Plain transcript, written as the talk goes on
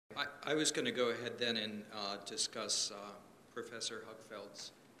I was going to go ahead then and discuss Professor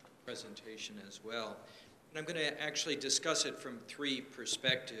Huckfeldt's presentation as well. And I'm going to actually discuss it from three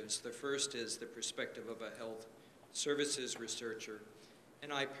perspectives. The first is the perspective of a health services researcher,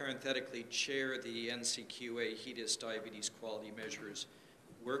 and I parenthetically chair the NCQA HEDIS Diabetes Quality Measures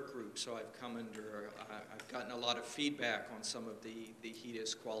work group, so I've gotten a lot of feedback on some of the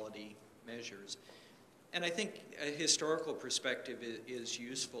HEDIS quality measures. And I think a historical perspective is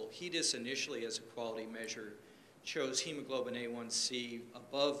useful. HEDIS initially as a quality measure chose hemoglobin A1C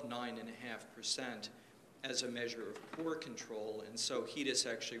above 9.5% as a measure of poor control, and so HEDIS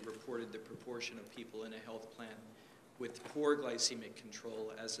actually reported the proportion of people in a health plan with poor glycemic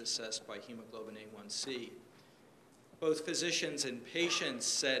control as assessed by hemoglobin A1C. Both physicians and patients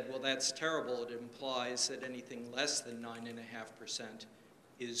said, well, that's terrible. It implies that anything less than 9.5%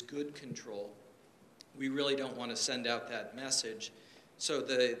 is good control. We really don't want to send out that message. So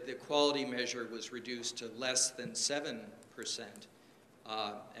the quality measure was reduced to less than 7%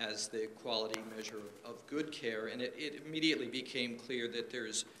 as the quality measure of good care. And it immediately became clear that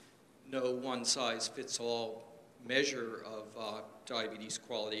there's no one-size-fits-all measure of diabetes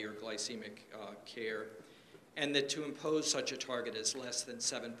quality or glycemic care, and that to impose such a target as less than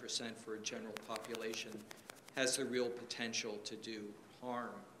 7% for a general population has the real potential to do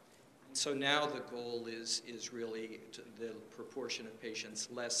harm. And so now the goal is really the proportion of patients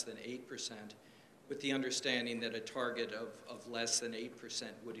less than 8%, with the understanding that a target of less than 8%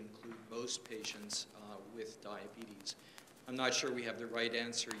 would include most patients with diabetes. I'm not sure we have the right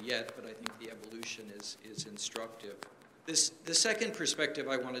answer yet, but I think the evolution is instructive. The second perspective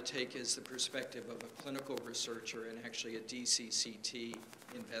I want to take is the perspective of a clinical researcher and actually a DCCT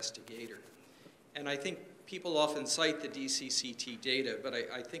investigator. And I think people often cite the DCCT data, but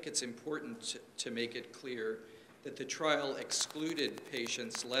I think it's important to make it clear that the trial excluded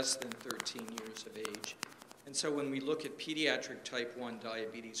patients less than 13 years of age. And so when we look at pediatric type 1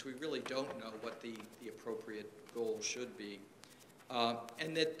 diabetes, we really don't know what the appropriate goal should be.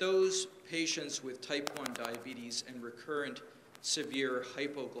 And that those patients with type 1 diabetes and recurrent severe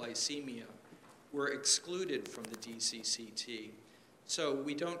hypoglycemia were excluded from the DCCT. So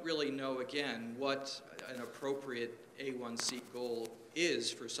we don't really know, again, what an appropriate A1C goal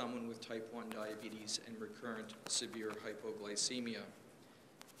is for someone with type 1 diabetes and recurrent severe hypoglycemia.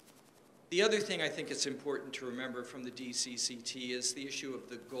 The other thing I think it's important to remember from the DCCT is the issue of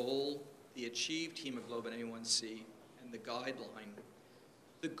the goal, the achieved hemoglobin A1C, and the guideline.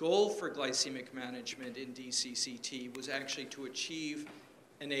 The goal for glycemic management in DCCT was actually to achieve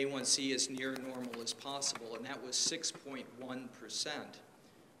an A1C as near normal as possible, and that was 6.1%.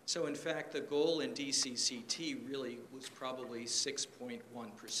 So in fact, the goal in DCCT really was probably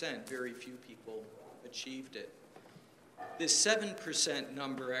 6.1%. Very few people achieved it. This 7%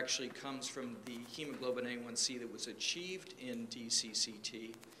 number actually comes from the hemoglobin A1C that was achieved in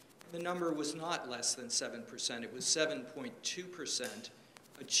DCCT. The number was not less than 7%. It was 7.2%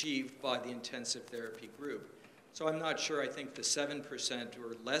 achieved by the intensive therapy group. So I'm not sure. I think the 7%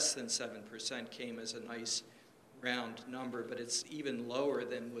 or less than 7% came as a nice round number, but it's even lower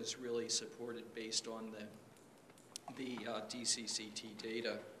than was really supported based on the DCCT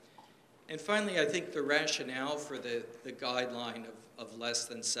data. And finally, I think the rationale for the guideline of less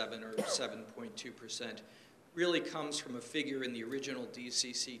than 7 or 7.2% really comes from a figure in the original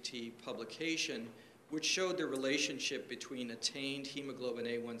DCCT publication, which showed the relationship between attained hemoglobin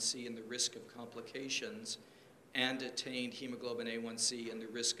A1C and the risk of complications and attained hemoglobin A1C and the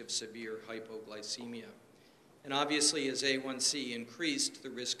risk of severe hypoglycemia. And obviously, as A1C increased, the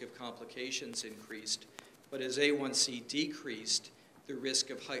risk of complications increased, but as A1C decreased, the risk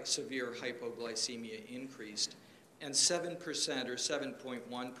of severe hypoglycemia increased. And 7% or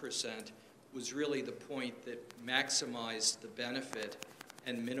 7.1% was really the point that maximized the benefit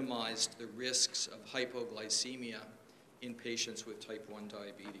and minimized the risks of hypoglycemia in patients with type 1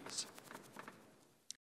 diabetes.